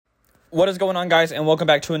What is going on, guys, and welcome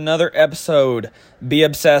back to another episode. Be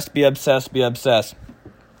obsessed, be obsessed, be obsessed.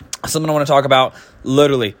 Something I want to talk about,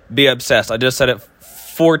 literally, be obsessed. I just said it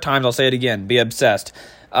 4 times, I'll say it again, be obsessed.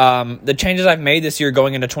 The changes I've made this year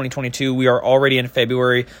going into 2022, we are already in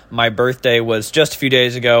February. My birthday was just a few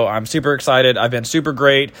days ago. I'm super excited. I've been super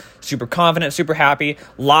great, super confident, super happy.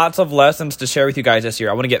 Lots of lessons to share with you guys this year.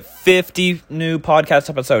 I want to get 50 new podcast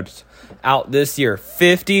episodes out this year,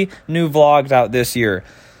 50 new vlogs out this year.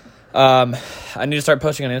 I need to start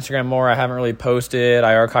posting on Instagram more. I haven't really posted.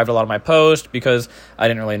 I archived a lot of my posts because I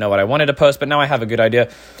didn't really know what I wanted to post, but now I have a good idea.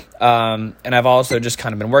 And I've also just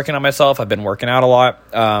kind of been working on myself. I've been working out a lot.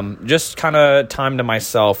 Just kind of time to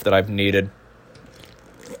myself that I've needed.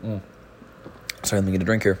 Sorry, let me get a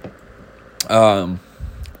drink here. I've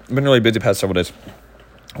been really busy the past several days.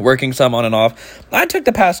 Working some on and off. I took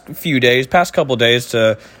the past couple days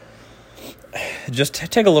to just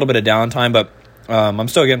take a little bit of downtime, but I'm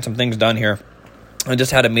still getting some things done here. I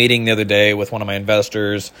just had a meeting the other day with one of my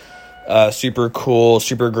investors. Super cool,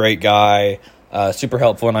 super great guy, super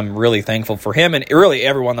helpful, and I'm really thankful for him and really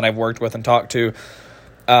everyone that I've worked with and talked to.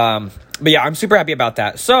 But yeah, I'm super happy about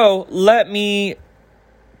that. So let me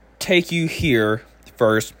take you here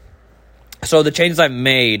first. So the changes I've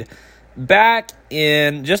made back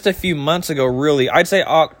in just a few months ago, really, I'd say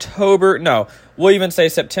we'll even say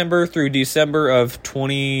September through December of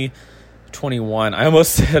 2021. I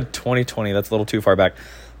almost said 2020. That's a little too far back.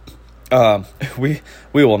 We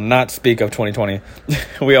will not speak of 2020.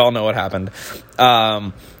 We all know what happened.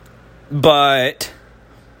 But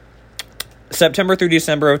September through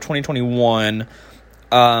December of 2021,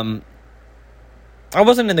 I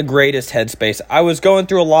wasn't in the greatest headspace. I was going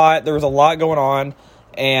through a lot. There was a lot going on.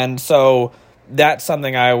 And so that's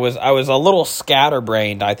something I was a little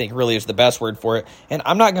scatterbrained, I think really is the best word for it. And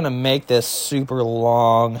I'm not going to make this super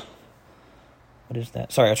long. What is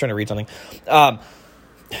that? Sorry, I was trying to read something. I'm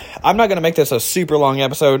not going to make this a super long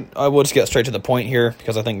episode. I will just get straight to the point here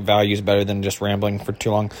because I think value is better than just rambling for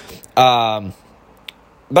too long.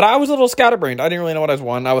 But I was a little scatterbrained. I didn't really know what I was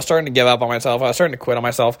wanting. I was starting to give up on myself. I was starting to quit on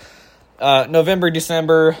myself. November,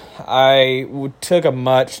 December, I took a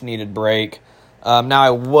much needed break. Now I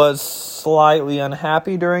was slightly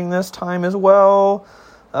unhappy during this time as well.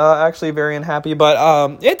 Actually very unhappy,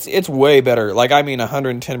 but it's way better. Like, I mean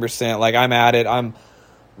 110%. Like, I'm at it. I'm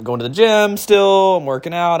going to the gym still. I'm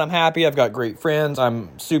working out. I'm happy. I've got great friends.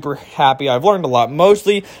 I'm super happy. I've learned a lot.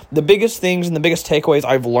 Mostly the biggest things and the biggest takeaways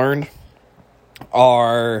I've learned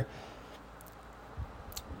are,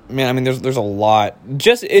 man, I mean, there's a lot.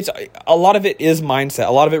 A lot of it is mindset.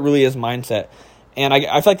 A lot of it really is mindset. And I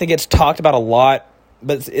feel like that gets talked about a lot,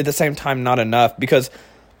 but at the same time, not enough, because,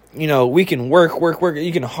 you know, we can work.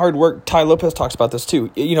 You can hard work. Tai Lopez talks about this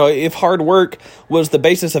too. You know, if hard work was the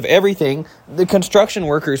basis of everything, the construction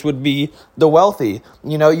workers would be the wealthy.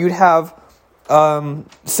 You know, you'd have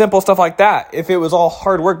simple stuff like that if it was all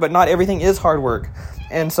hard work, but not everything is hard work.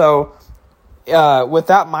 And so with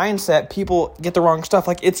that mindset, people get the wrong stuff.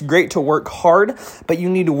 Like, it's great to work hard, but you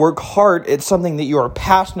need to work hard at something that you are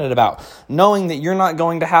passionate about, knowing that you're not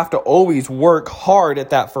going to have to always work hard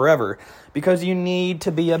at that forever, because you need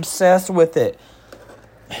to be obsessed with it.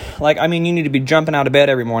 Like, I mean, you need to be jumping out of bed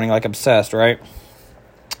every morning, like, obsessed, right?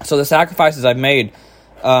 So the sacrifices I've made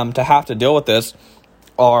to have to deal with this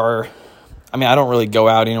are, I mean, I don't really go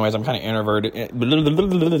out anyways. I'm kind of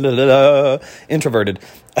introverted.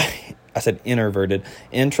 I said introverted.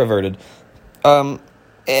 It's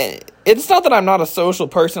not that I'm not a social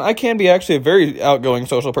person. I can be actually a very outgoing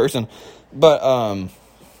social person, but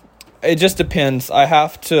it just depends. It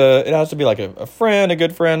has to be like a friend, a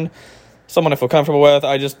good friend, someone I feel comfortable with.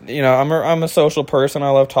 I just, you know, I'm a social person. I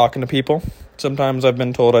love talking to people. Sometimes I've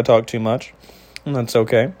been told I talk too much, and that's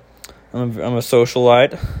okay. I'm a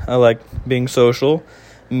socialite. I like being social,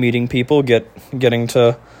 meeting people, getting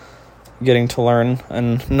to learn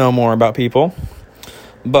and know more about people.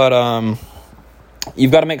 But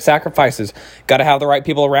you've got to make sacrifices. Got to have the right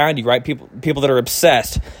people around you, right? People that are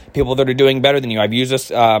obsessed, people that are doing better than you. I've used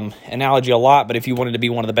this analogy a lot, but if you wanted to be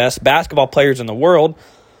one of the best basketball players in the world,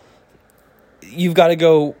 you've got to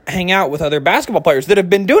go hang out with other basketball players that have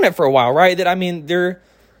been doing it for a while, right? That, I mean, they're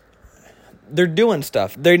doing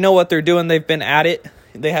stuff. They know what they're doing. They've been at it.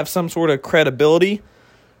 They have some sort of credibility,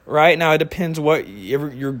 right? Now, it depends what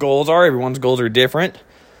your goals are. Everyone's goals are different.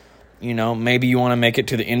 You know, maybe you want to make it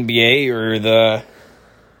to the NBA or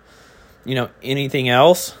anything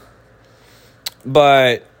else.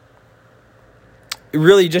 But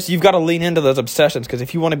really just, you've got to lean into those obsessions, because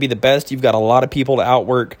if you want to be the best, you've got a lot of people to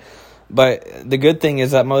outwork. But the good thing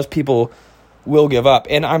is that most people will give up.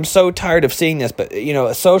 And I'm so tired of seeing this, but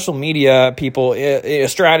social media people,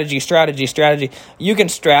 strategy. You can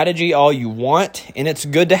strategy all you want, and it's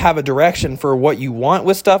good to have a direction for what you want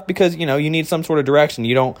with stuff, because you need some sort of direction.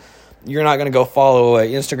 You're not going to go follow an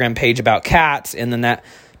Instagram page about cats and then that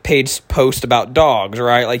page post about dogs,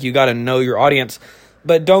 right? Like, you got to know your audience,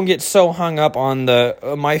 but don't get so hung up on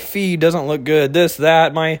my feed doesn't look good, this,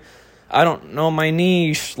 that, my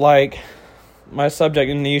niche. Like, my subject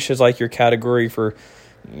and niche is like your category for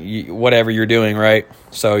whatever you're doing, right?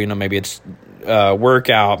 So, maybe it's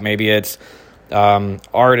workout, maybe it's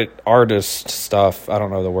artist stuff. I don't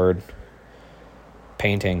know the word.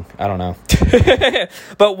 Painting. I don't know.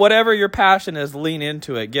 But whatever your passion is, lean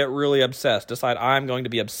into it. Get really obsessed. Decide, I'm going to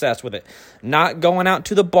be obsessed with it. Not going out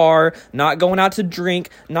to the bar, not going out to drink,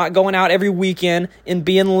 not going out every weekend and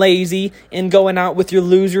being lazy and going out with your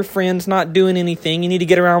loser friends, not doing anything. You need to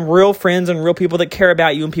get around real friends and real people that care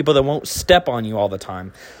about you and people that won't step on you all the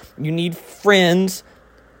time. You need friends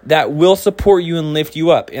that will support you and lift you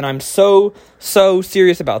up. And I'm so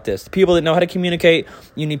serious about this. People that know how to communicate.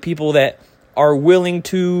 You need people that are willing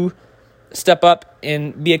to step up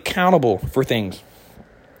and be accountable for things,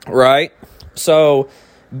 right? So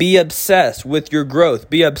be obsessed with your growth.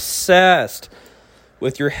 Be obsessed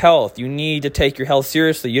with your health. You need to take your health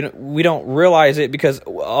seriously. We don't realize it because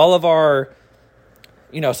all of our,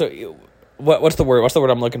 so what's the word? What's the word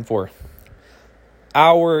I'm looking for?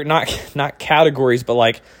 Our, not categories, but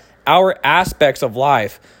like our aspects of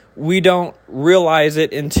life. We don't realize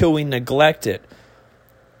it until we neglect it.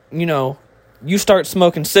 You start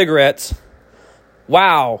smoking cigarettes.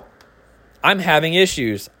 Wow, I'm having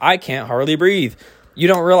issues. I can't hardly breathe. You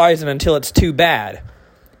don't realize it until it's too bad.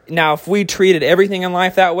 Now, if we treated everything in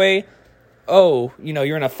life that way, you're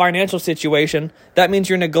in a financial situation, that means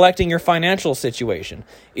you're neglecting your financial situation.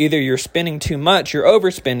 Either you're spending too much, you're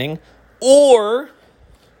overspending, or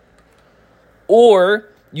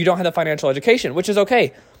you don't have the financial education, which is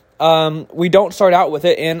okay. We don't start out with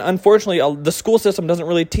it, and unfortunately, the school system doesn't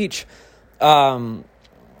really teach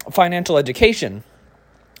financial education,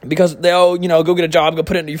 because they'll, go get a job, go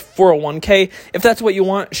put it in your 401k. If that's what you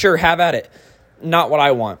want, sure, have at it. Not what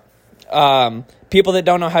I want. People that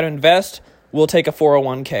don't know how to invest will take a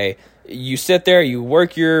 401k. You sit there, you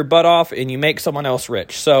work your butt off, and you make someone else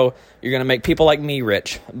rich. So you're going to make people like me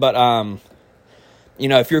rich. But,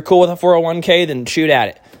 if you're cool with a 401k, then shoot at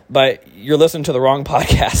it. But you're listening to the wrong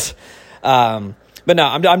podcast. But no,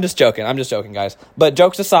 I'm just joking. I'm just joking, guys. But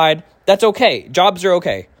jokes aside, that's okay. Jobs are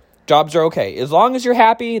okay. As long as you're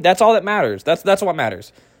happy, that's all that matters. That's what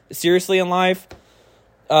matters. Seriously, in life,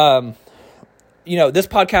 this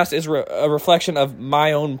podcast is a reflection of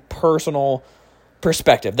my own personal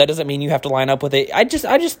perspective. That doesn't mean you have to line up with it. I just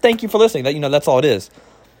thank you for listening. That's all it is.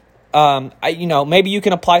 Maybe you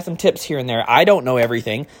can apply some tips here and there. I don't know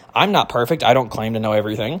everything. I'm not perfect. I don't claim to know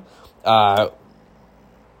everything. But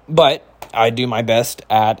I do my best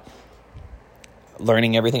at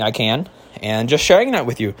learning everything I can and just sharing that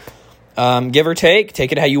with you. Give or take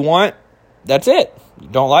it how you want. That's it. You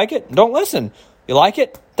don't like it? Don't listen. You like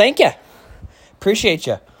it? Thank you. Appreciate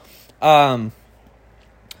you. But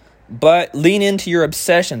lean into your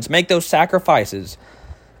obsessions. Make those sacrifices.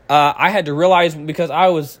 I had to realize, because I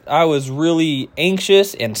was really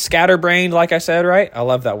anxious and scatterbrained, like I said, right? I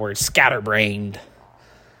love that word, scatterbrained.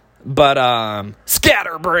 But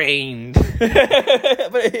scatterbrained. But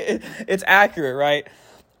it's accurate, right?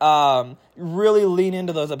 Really lean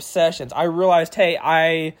into those obsessions. I realized, hey,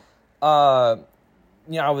 I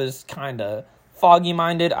was kind of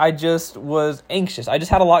foggy-minded. I just was anxious. I just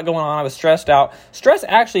had a lot going on. I was stressed out. Stress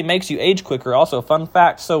actually makes you age quicker. Also, fun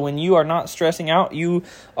fact, so when you are not stressing out, you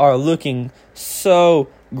are looking so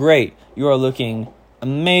great. You are looking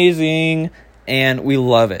amazing, and we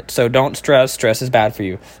love it. So don't stress. Stress is bad for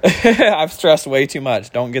you. I've stressed way too much.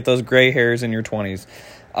 Don't get those gray hairs in your 20s.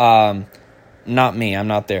 Not me. I'm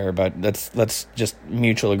not there, but that's just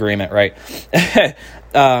mutual agreement, right?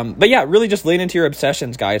 But yeah, really just lean into your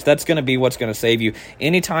obsessions, guys. That's going to be what's going to save you.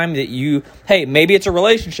 Anytime that maybe it's a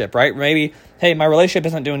relationship, right? Maybe, hey, my relationship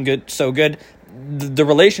isn't doing so good. The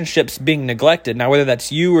relationship's being neglected. Now, whether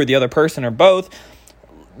that's you or the other person or both,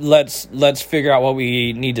 let's figure out what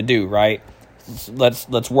we need to do, right?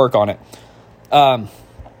 Let's work on it.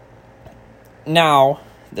 Now,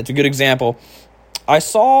 that's a good example. I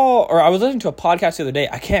was listening to a podcast the other day.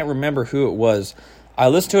 I can't remember who it was. I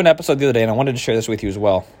listened to an episode the other day, and I wanted to share this with you as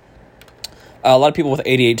well. A lot of people with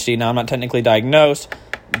ADHD. Now, I'm not technically diagnosed,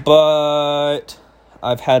 but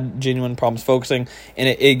I've had genuine problems focusing, and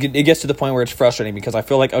it gets to the point where it's frustrating, because I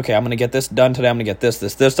feel like, okay, I'm going to get this done today. I'm going to get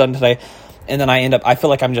this done today. and then I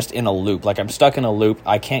feel like I'm just in a loop, like I'm stuck in a loop.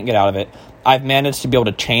 I can't get out of it. I've managed to be able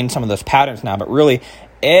to change some of those patterns now, but really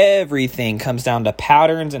everything comes down to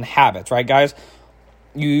patterns and habits, right, guys?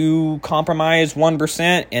 You compromise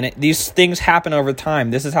 1%, and these things happen over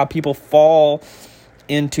time. This is how people fall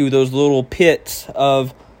into those little pits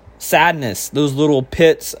of sadness, those little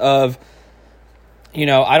pits of,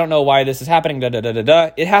 I don't know why this is happening,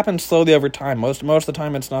 It happens slowly over time. Most of the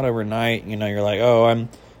time, it's not overnight. You're like, oh, I'm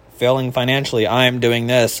failing financially. I'm doing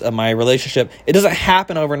this. My relationship. It doesn't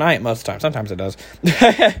happen overnight most of the time. Sometimes it does.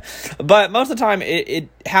 But most of the time, it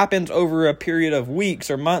happens over a period of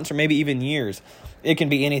weeks or months or maybe even years. It can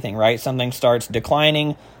be anything, right? Something starts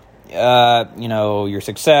declining, your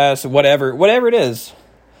success, whatever it is.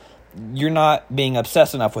 You're not being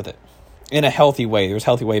obsessed enough with it in a healthy way. There's a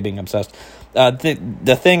healthy way of being obsessed.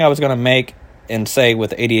 The thing I was going to make and say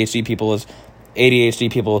with ADHD people is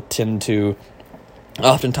ADHD people tend to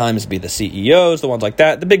oftentimes be the CEOs, the ones like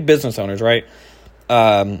that, the big business owners, right?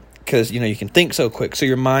 Because, you can think so quick. So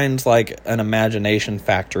your mind's like an imagination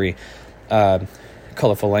factory.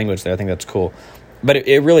 Colorful language there. I think that's cool. But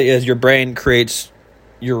it really is. Your brain creates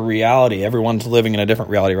your reality. Everyone's living in a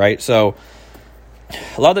different reality, right? So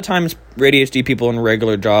a lot of the times, ADHD people in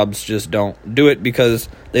regular jobs just don't do it because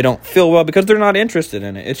they don't feel well, because they're not interested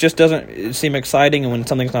in it. It just doesn't seem exciting, and when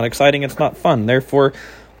something's not exciting, it's not fun. Therefore,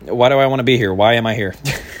 why do I want to be here? Why am I here?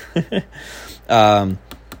 But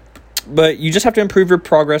you just have to improve your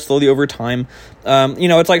progress slowly over time.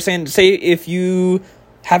 It's like say if you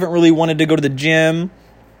haven't really wanted to go to the gym,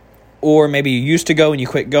 or maybe you used to go and you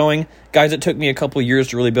quit going. Guys, it took me a couple years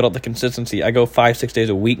to really build up the consistency. I go 5-6 days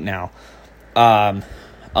a week now.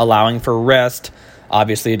 Allowing for rest.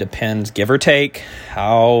 Obviously, it depends, give or take,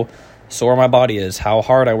 how sore my body is, how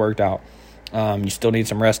hard I worked out. You still need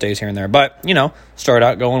some rest days here and there. But, start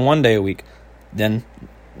out going 1 day a week. Then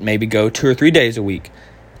maybe go 2 or 3 days a week.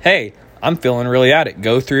 Hey, I'm feeling really at it.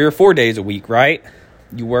 Go 3 or 4 days a week, right?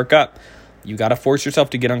 You work up. You got to force yourself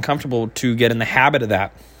to get uncomfortable to get in the habit of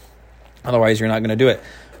that. Otherwise, you're not going to do it.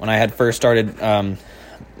 When I had first started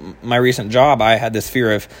my recent job, I had this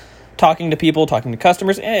fear of talking to people, talking to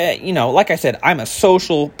customers. Like I said, I'm a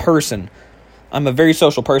social person. I'm a very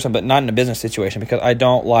social person, but not in a business situation, because I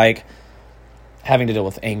don't like having to deal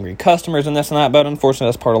with angry customers and this and that. But unfortunately,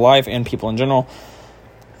 that's part of life and people in general.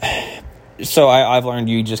 So I've learned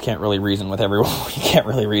you just can't really reason with everyone. You can't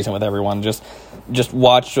really reason with everyone. Just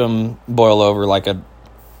watch them boil over like a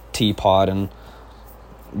teapot and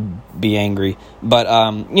be angry. But,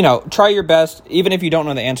 try your best. Even if you don't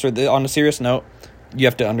know the answer, on a serious note, you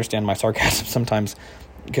have to understand my sarcasm sometimes,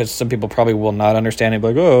 because some people probably will not understand it.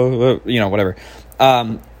 Like, whatever.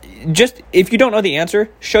 Just, if you don't know the answer,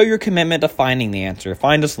 show your commitment to finding the answer.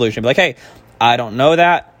 Find a solution. Be like, hey, I don't know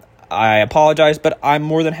that. I apologize, but I'm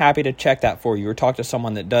more than happy to check that for you, or talk to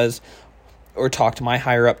someone that does, or talk to my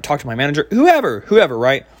higher up, talk to my manager, whoever,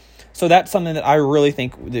 right? So that's something that I really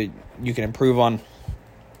think that you can improve on.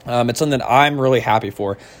 It's something that I'm really happy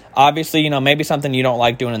for. Obviously, maybe something you don't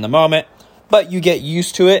like doing in the moment, but you get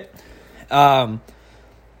used to it. And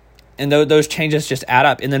those changes just add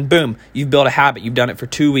up. And then boom, you've built a habit. You've done it for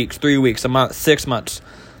 2 weeks, 3 weeks, a month, 6 months,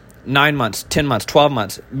 9 months, 10 months, 12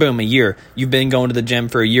 months, boom, a year. You've been going to the gym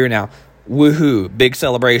for a year now. Woohoo, big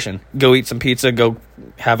celebration. Go eat some pizza, go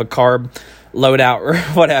have a carb loadout or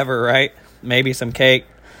whatever, right? Maybe some cake.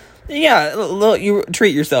 Yeah, you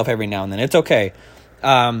treat yourself every now and then. It's okay.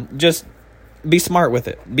 Just be smart with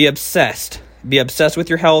it. Be obsessed. Be obsessed with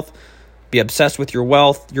your health. Be obsessed with your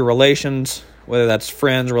wealth, your relations, whether that's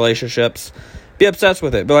friends, relationships. Be obsessed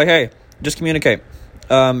with it. Be like, hey, just communicate.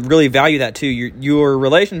 Really value that too. Your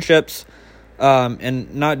relationships,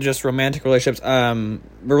 and not just romantic relationships,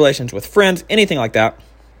 relations with friends, anything like that,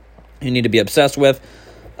 you need to be obsessed with.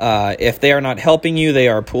 If they are not helping you, they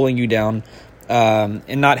are pulling you down,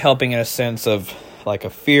 and not helping in a sense of like a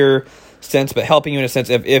fear sense, but helping you in a sense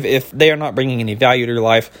if they are not bringing any value to your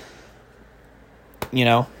life.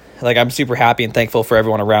 Like, I'm super happy and thankful for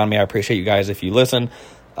everyone around me. I appreciate you guys if you listen.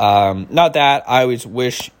 Not that I always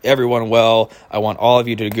wish everyone well. I want all of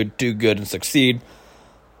you to do good and succeed.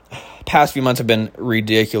 Past few months have been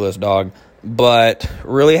ridiculous, dog, but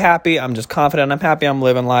really happy. I'm just confident. I'm happy. I'm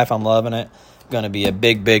living life. I'm loving it. Going to be a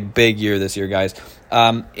big, big, big year this year, guys.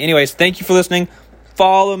 Anyways, thank you for listening.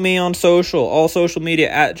 Follow me on all social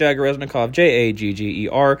media at Jagger Reznikov,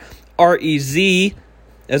 JAGGERREZ,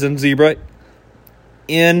 as in zebra,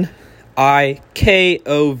 NIKOV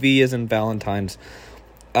as in Valentine's.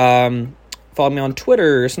 Follow me on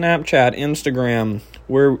Twitter, Snapchat, Instagram.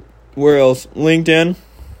 Where else? LinkedIn.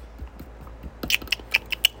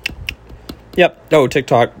 Yep. Oh,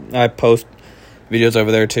 TikTok. I post videos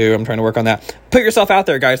over there too. I'm trying to work on that. Put yourself out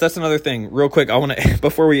there, guys. That's another thing. Real quick, I want to,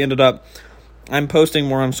 before we end it up, I'm posting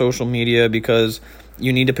more on social media because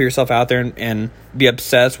you need to put yourself out there and be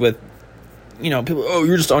obsessed with, people, oh,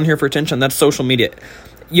 you're just on here for attention. That's social media.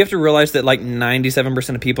 You have to realize that like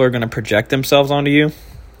 97% of people are going to project themselves onto you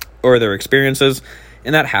or their experiences.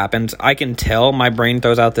 And that happens. I can tell my brain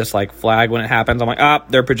throws out this like flag when it happens. I'm like,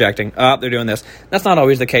 they're projecting. They're doing this. That's not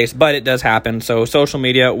always the case, but it does happen. So social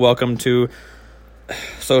media, welcome to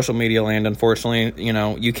social media land. Unfortunately,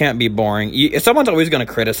 you can't be boring. Someone's always going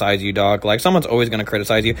to criticize you, dog. Like someone's always going to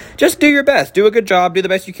criticize you. Just do your best. Do a good job. Do the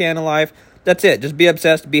best you can in life. That's it. Just be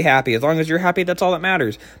obsessed. Be happy. As long as you're happy, that's all that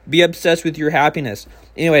matters. Be obsessed with your happiness.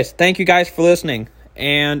 Anyways, thank you guys for listening.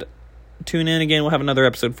 And tune in again. We'll have another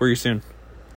episode for you soon.